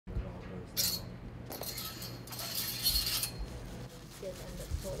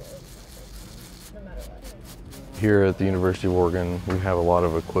sort of, no matter what? Here at the University of Oregon, we have a lot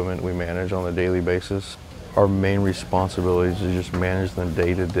of equipment we manage on a daily basis. Our main responsibility is to just manage the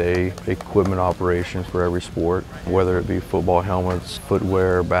day-to-day equipment operation for every sport, whether it be football helmets,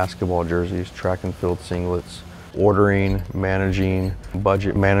 footwear, basketball jerseys, track and field singlets, ordering, managing,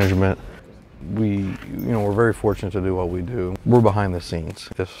 budget management. We're very fortunate to do what we do. We're behind the scenes.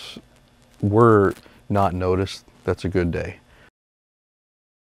 If we're not noticed, that's a good day.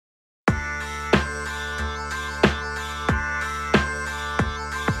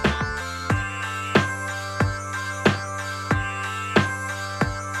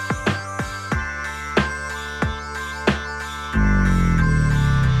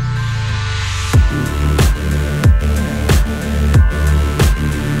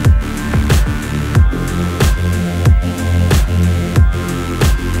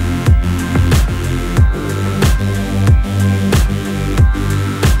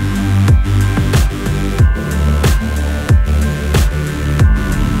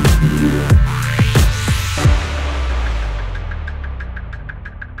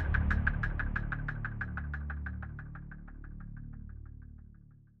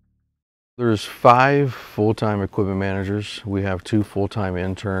 There's 5 full-time equipment managers. We have 2 full-time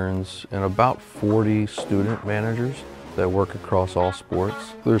interns and about 40 student managers that work across all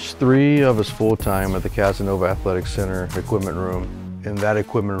sports. There's 3 of us full-time at the Casanova Athletic Center equipment room. In that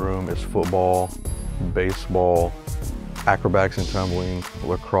equipment room is football, baseball, acrobatics and tumbling,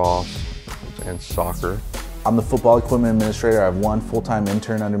 lacrosse, and soccer. I'm the football equipment administrator. I have 1 full-time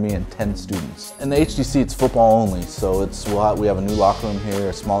intern under me and 10 students. In the HDC, it's football only, so we have a new locker room here,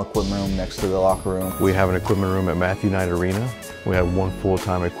 a small equipment room next to the locker room. We have an equipment room at Matthew Knight Arena. We have 1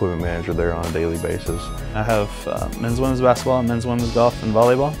 full-time equipment manager there on a daily basis. I have men's, women's basketball, men's, women's golf, and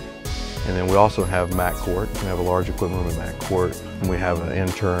volleyball. And then we also have Mac Court. We have a large equipment room at Mac Court, and we have an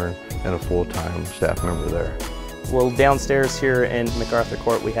intern and a full-time staff member there. Well, downstairs here in MacArthur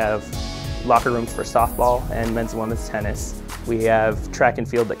Court, we have locker rooms for softball and men's and women's tennis. We have track and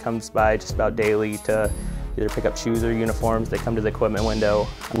field that comes by just about daily to either pick up shoes or uniforms. They come to the equipment window.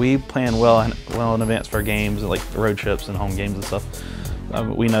 We plan well in advance for games, like the road trips and home games and stuff.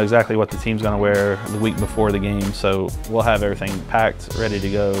 We know exactly what the team's going to wear the week before the game, so we'll have everything packed, ready to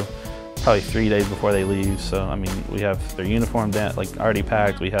go, probably 3 days before they leave. So, I mean, we have their uniform already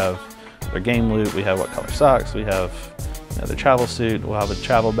packed. We have their game loot. We have what color socks. We have their travel suit. We'll have a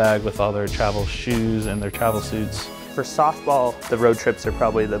travel bag with all their travel shoes and their travel suits. For softball, the road trips are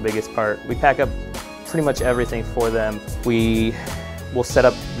probably the biggest part. We pack up pretty much everything for them. We will set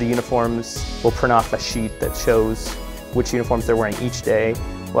up the uniforms. We'll print off a sheet that shows which uniforms they're wearing each day.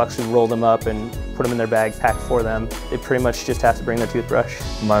 We'll actually roll them up and put them in their bag, pack for them. They pretty much just have to bring their toothbrush.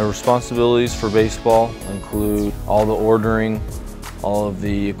 My responsibilities for baseball include all the ordering, all of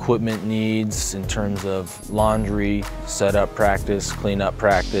the equipment needs in terms of laundry, set up practice, clean up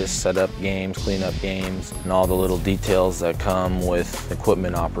practice, set up games, clean up games, and all the little details that come with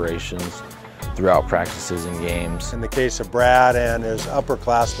equipment operations throughout practices and games. In the case of Brad and his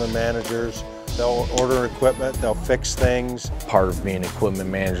upperclassmen managers, they'll order equipment, they'll fix things. Part of being equipment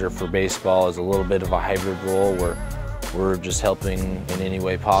manager for baseball is a little bit of a hybrid role where we're just helping in any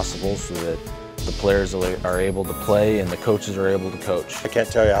way possible so that the players are able to play and the coaches are able to coach. I can't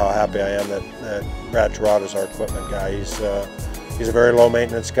tell you how happy I am that Brad Gerard is our equipment guy. He's a very low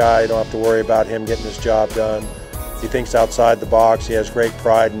maintenance guy. You don't have to worry about him getting his job done. He thinks outside the box. He has great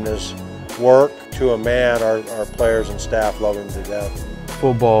pride in his work. To a man, our players and staff love him to death.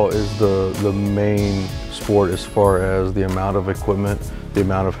 Football is the main sport as far as the amount of equipment, the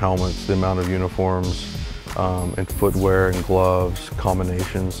amount of helmets, the amount of uniforms, and footwear and gloves,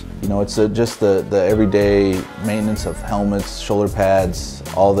 combinations. You know, it's just the everyday maintenance of helmets, shoulder pads,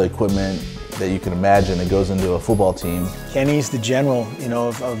 all the equipment that you can imagine that goes into a football team. Kenny's the general, you know,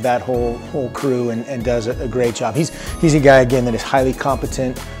 of that whole crew and does a great job. He's a guy, again, that is highly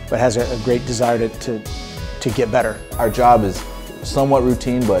competent but has a great desire to get better. Our job is somewhat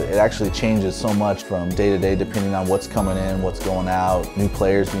routine, but it actually changes so much from day to day depending on what's coming in, what's going out, new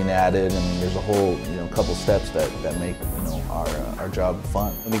players being added, and there's a whole couple steps that make our job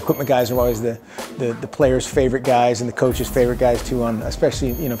fun. And the equipment guys are always the players' favorite guys and the coaches' favorite guys too. Especially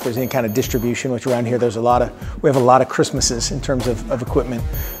if there's any kind of distribution, which around here we have a lot of Christmases in terms of equipment,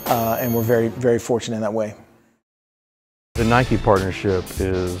 and we're very, very fortunate in that way. The Nike partnership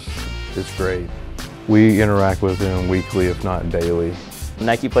is great. We interact with them weekly, if not daily.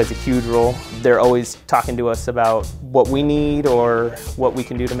 Nike plays a huge role. They're always talking to us about what we need or what we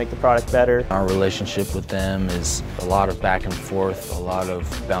can do to make the product better. Our relationship with them is a lot of back and forth, a lot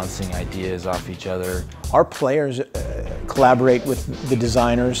of bouncing ideas off each other. Our players collaborate with the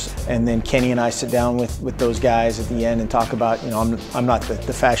designers, and then Kenny and I sit down with those guys at the end and talk about, you know, I'm not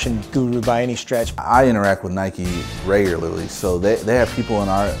the fashion guru by any stretch. I interact with Nike regularly, so they have people in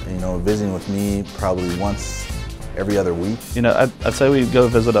our, you know, visiting with me probably once every other week. You know, I'd say we go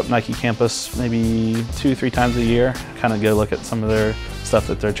visit up Nike campus maybe 2-3 times a year, kind of go look at some of their stuff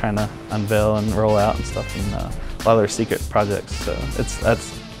that they're trying to unveil and roll out and stuff, and a lot of their secret projects. So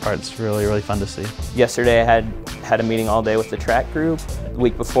that's part's really fun to see. Yesterday I had a meeting all day with the track group. The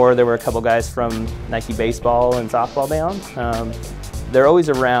week before there were a couple guys from Nike baseball and softball down. They're always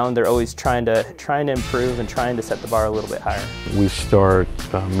around. They're always trying to improve and trying to set the bar a little bit higher. We start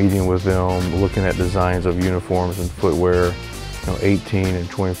meeting with them, looking at designs of uniforms and footwear, you know, 18 and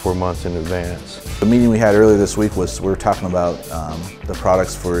 24 months in advance. The meeting we had earlier this week was, we were talking about the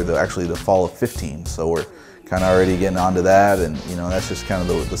products for actually the fall of 15. So we're kind of already getting onto that, and you know, that's just kind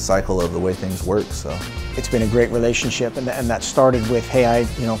of the cycle of the way things work. So it's been a great relationship, and that started with, hey,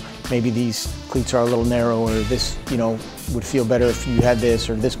 you know, maybe these cleats are a little narrow, or this, you know, would feel better if you had this,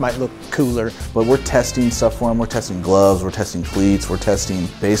 or this might look cooler. But we're testing stuff for them. We're testing gloves, we're testing cleats, we're testing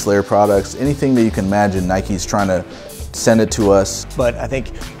base layer products, anything that you can imagine. Nike's trying to send it to us. But I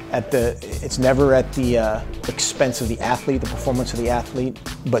think it's never at the expense of the athlete, the performance of the athlete,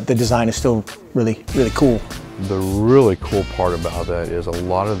 but the design is still really cool. The really cool part about that is a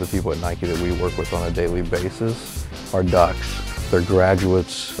lot of the people at Nike that we work with on a daily basis are Ducks. They're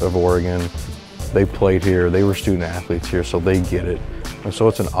graduates of Oregon. They played here, they were student athletes here, so they get it. And so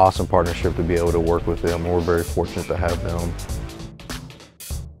it's an awesome partnership to be able to work with them, and we're very fortunate to have them.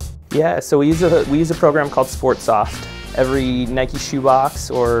 Yeah, so we use a program called SportSoft. Every Nike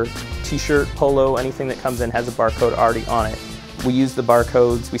shoebox or t-shirt, polo, anything that comes in has a barcode already on it. We use the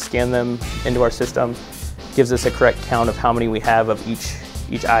barcodes, we scan them into our system, gives us a correct count of how many we have of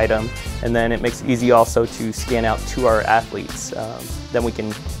each item, and then it makes it easy also to scan out to our athletes. Then we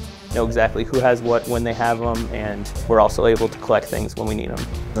can know exactly who has what when they have them, and we're also able to collect things when we need them.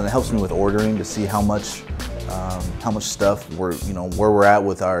 And it helps me with ordering to see how much stuff where we're at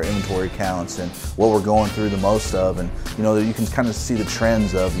with our inventory counts and what we're going through the most of, and you know, you can kind of see the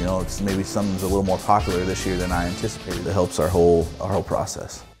trends of, you know, it's maybe something's a little more popular this year than I anticipated. It helps our whole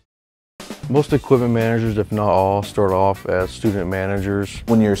process. Most equipment managers, if not all, start off as student managers.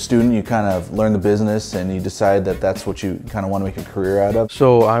 When you're a student, you kind of learn the business and you decide that that's what you kind of want to make a career out of.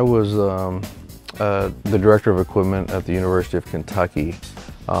 So I was the director of equipment at the University of Kentucky,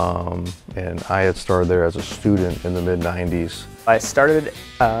 and I had started there as a student in the mid-90s. I started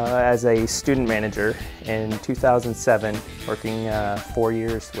as a student manager in 2007, working 4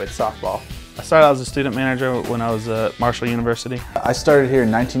 years with softball. I started out as a student manager when I was at Marshall University. I started here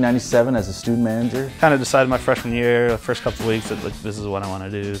in 1997 as a student manager. Kind of decided my freshman year, the first couple of weeks, that like, this is what I want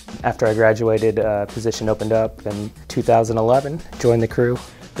to do. After I graduated, a position opened up in 2011, joined the crew.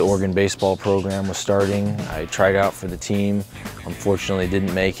 The Oregon baseball program was starting. I tried out for the team. Unfortunately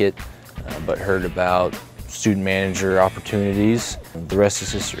didn't make it, but heard about student manager opportunities. The rest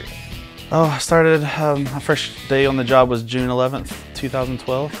is history. Oh, I started, my first day on the job was June 11th,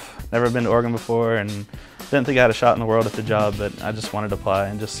 2012. Never been to Oregon before, and didn't think I had a shot in the world at the job, but I just wanted to apply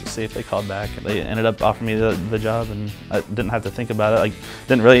and just see if they called back. They ended up offering me the job, and I didn't have to think about it. Like,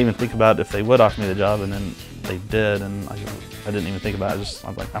 didn't really even think about if they would offer me the job, and then they did, and I didn't even think about it. I was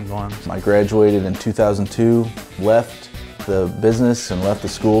like, I'm going. I graduated in 2002, left the business and left the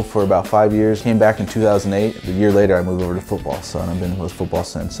school for about 5 years. Came back in 2008. A year later, I moved over to football. So I've been with football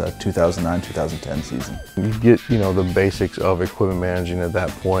since 2009-2010 season. You get, you know, the basics of equipment managing at that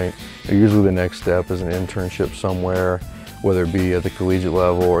point. Usually the next step is an internship somewhere, whether it be at the collegiate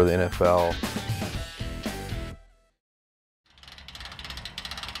level or the NFL.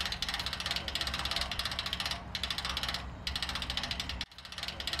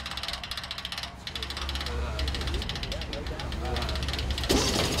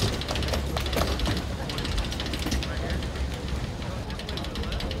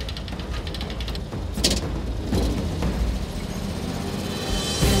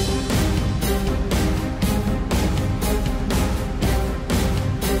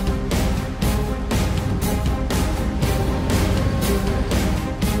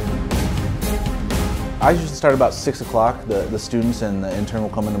 I usually start about 6 o'clock. The students and the intern will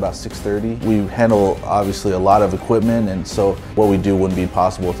come in about 6:30. We handle obviously a lot of equipment, and so what we do wouldn't be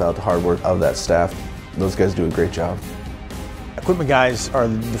possible without the hard work of that staff. Those guys do a great job. Equipment guys are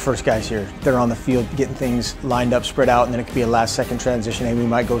the first guys here. They're on the field getting things lined up, spread out, and then it could be a last-second transition. Hey, we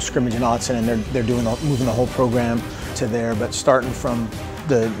might go scrimmage in Autzen, and they're moving the whole program to there. But starting from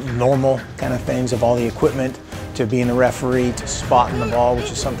the normal kind of things of all the equipment, to being a referee, to spotting the ball,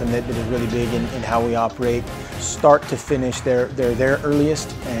 which is something that is really big in how we operate. Start to finish, they're their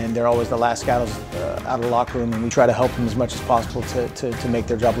earliest, and they're always the last guys out of the locker room, and we try to help them as much as possible to make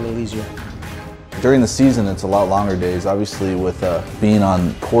their job a little easier. During the season, it's a lot longer days. Obviously, with being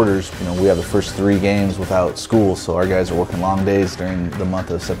on quarters, we have the first 3 games without school, so our guys are working long days during the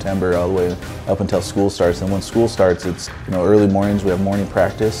month of September all the way up until school starts. And when school starts, it's early mornings. We have morning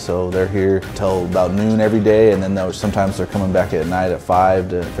practice, so they're here till about noon every day, and then sometimes they're coming back at night at 5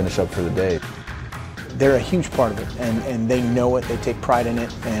 to finish up for the day. They're a huge part of it, and they know it. They take pride in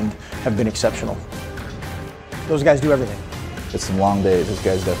it, and have been exceptional. Those guys do everything. It's some long days. Those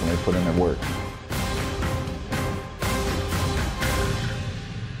guys definitely put in their work.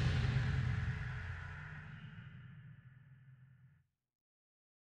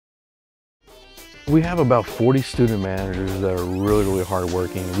 We have about 40 student managers that are really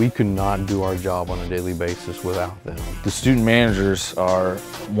hardworking. We could not do our job on a daily basis without them. The student managers are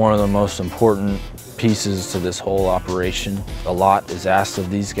one of the most important pieces to this whole operation. A lot is asked of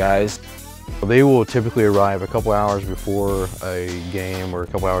these guys. They will typically arrive a couple hours before a game or a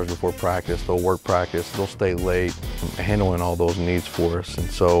couple hours before practice. They'll work practice, they'll stay late, handling all those needs for us.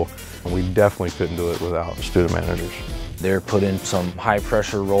 And so we definitely couldn't do it without student managers. They're put in some high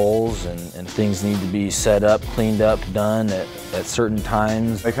pressure roles and things need to be set up, cleaned up, done at certain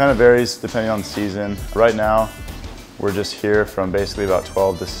times. It kind of varies depending on the season. Right now, we're just here from basically about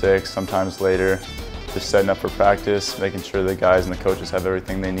 12 to 6, sometimes later, just setting up for practice, making sure the guys and the coaches have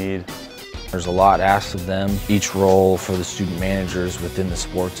everything they need. There's a lot asked of them. Each role for the student managers within the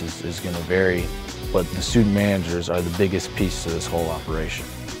sports is going to vary, but the student managers are the biggest piece to this whole operation.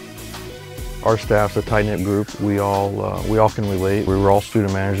 Our staff's a tight-knit group. We all can relate. We were all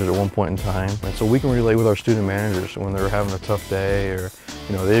student managers at one point in time, and so we can relate with our student managers when they're having a tough day, or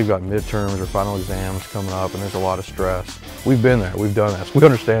they've got midterms or final exams coming up, and there's a lot of stress. We've been there. We've done that. We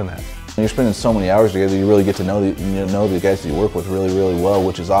understand that. When you're spending so many hours together, you really get to know the guys that you work with really well,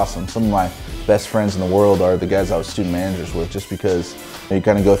 which is awesome. Some of my best friends in the world are the guys I was student managers with, just because you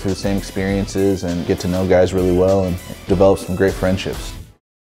kind of go through the same experiences and get to know guys really well and develop some great friendships.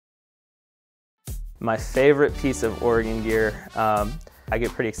 My favorite piece of Oregon gear, I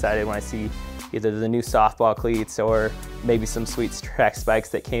get pretty excited when I see either the new softball cleats or maybe some sweet track spikes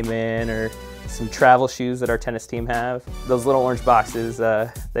that came in, or some travel shoes that our tennis team have. Those little orange boxes,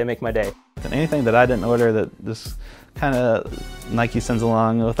 they make my day. And anything that I didn't order that just kind of Nike sends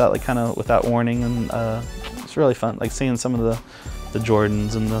along without warning, and it's really fun. Like seeing some of the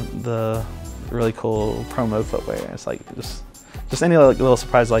Jordans and the really cool promo footwear. It's like just any little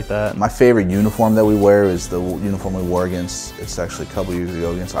surprise like that. My favorite uniform that we wear is the uniform we wore it's actually a couple years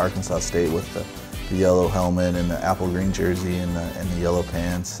ago against Arkansas State, with the yellow helmet and the apple green jersey and the yellow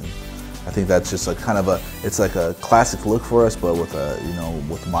pants. And I think that's just it's like a classic look for us, but with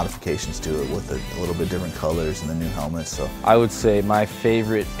with modifications to it, with a little bit different colors and the new helmets. So I would say my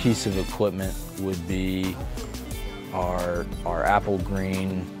favorite piece of equipment would be our apple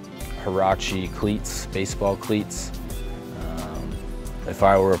green Huarache cleats, baseball cleats. If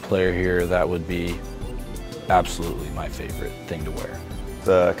I were a player here, that would be absolutely my favorite thing to wear.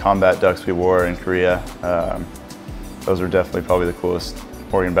 The combat ducks we wore in Korea, those were definitely probably the coolest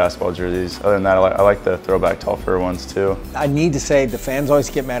Oregon basketball jerseys. Other than that, I like the throwback tall fur ones too. I need to say the fans always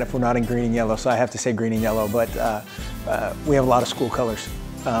get mad if we're not in green and yellow, so I have to say green and yellow, but we have a lot of school colors,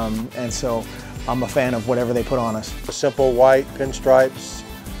 and so I'm a fan of whatever they put on us. The simple white pinstripes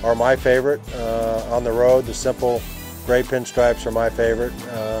are my favorite. On the road, the simple gray pinstripes are my favorite,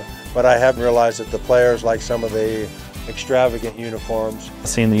 but I haven't realized that the players like some of the extravagant uniforms.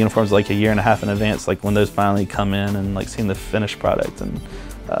 Seeing the uniforms like a year and a half in advance, like when those finally come in, and like seeing the finished product, and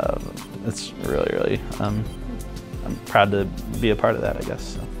it's really, I'm proud to be a part of that, I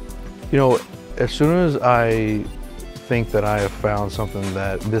guess. So. As soon as I think that I have found something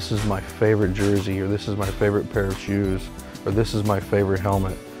that this is my favorite jersey, or this is my favorite pair of shoes, or this is my favorite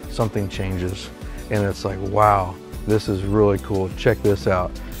helmet, something changes, and it's like, wow. This is really cool, check this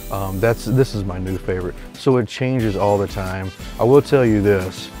out. This is my new favorite. So it changes all the time. I will tell you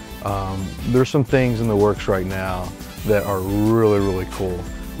this, there's some things in the works right now that are really cool,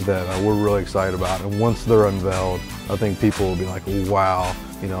 that we're really excited about. And once they're unveiled, I think people will be like, wow,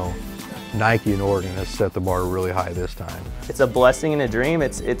 Nike and Oregon has set the bar really high this time. It's a blessing and a dream.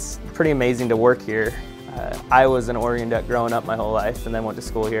 It's pretty amazing to work here. I was an Oregon Duck growing up my whole life, and then went to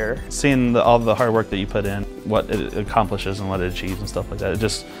school here. Seeing all the hard work that you put in, what it accomplishes and what it achieves and stuff like that, it's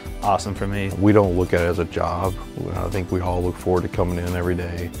just awesome for me. We don't look at it as a job. I think we all look forward to coming in every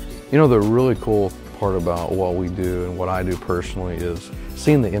day. The really cool part about what we do and what I do personally is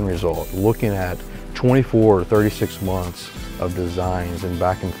seeing the end result, looking at 24 or 36 months of designs and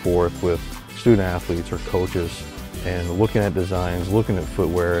back and forth with student athletes or coaches, and looking at designs, looking at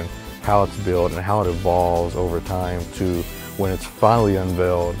footwear and how it's built and how it evolves over time to when it's finally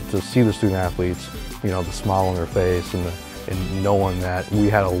unveiled, to see the student athletes, you know, the smile on their face and knowing that we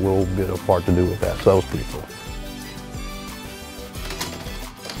had a little bit of part to do with that. So that was pretty cool.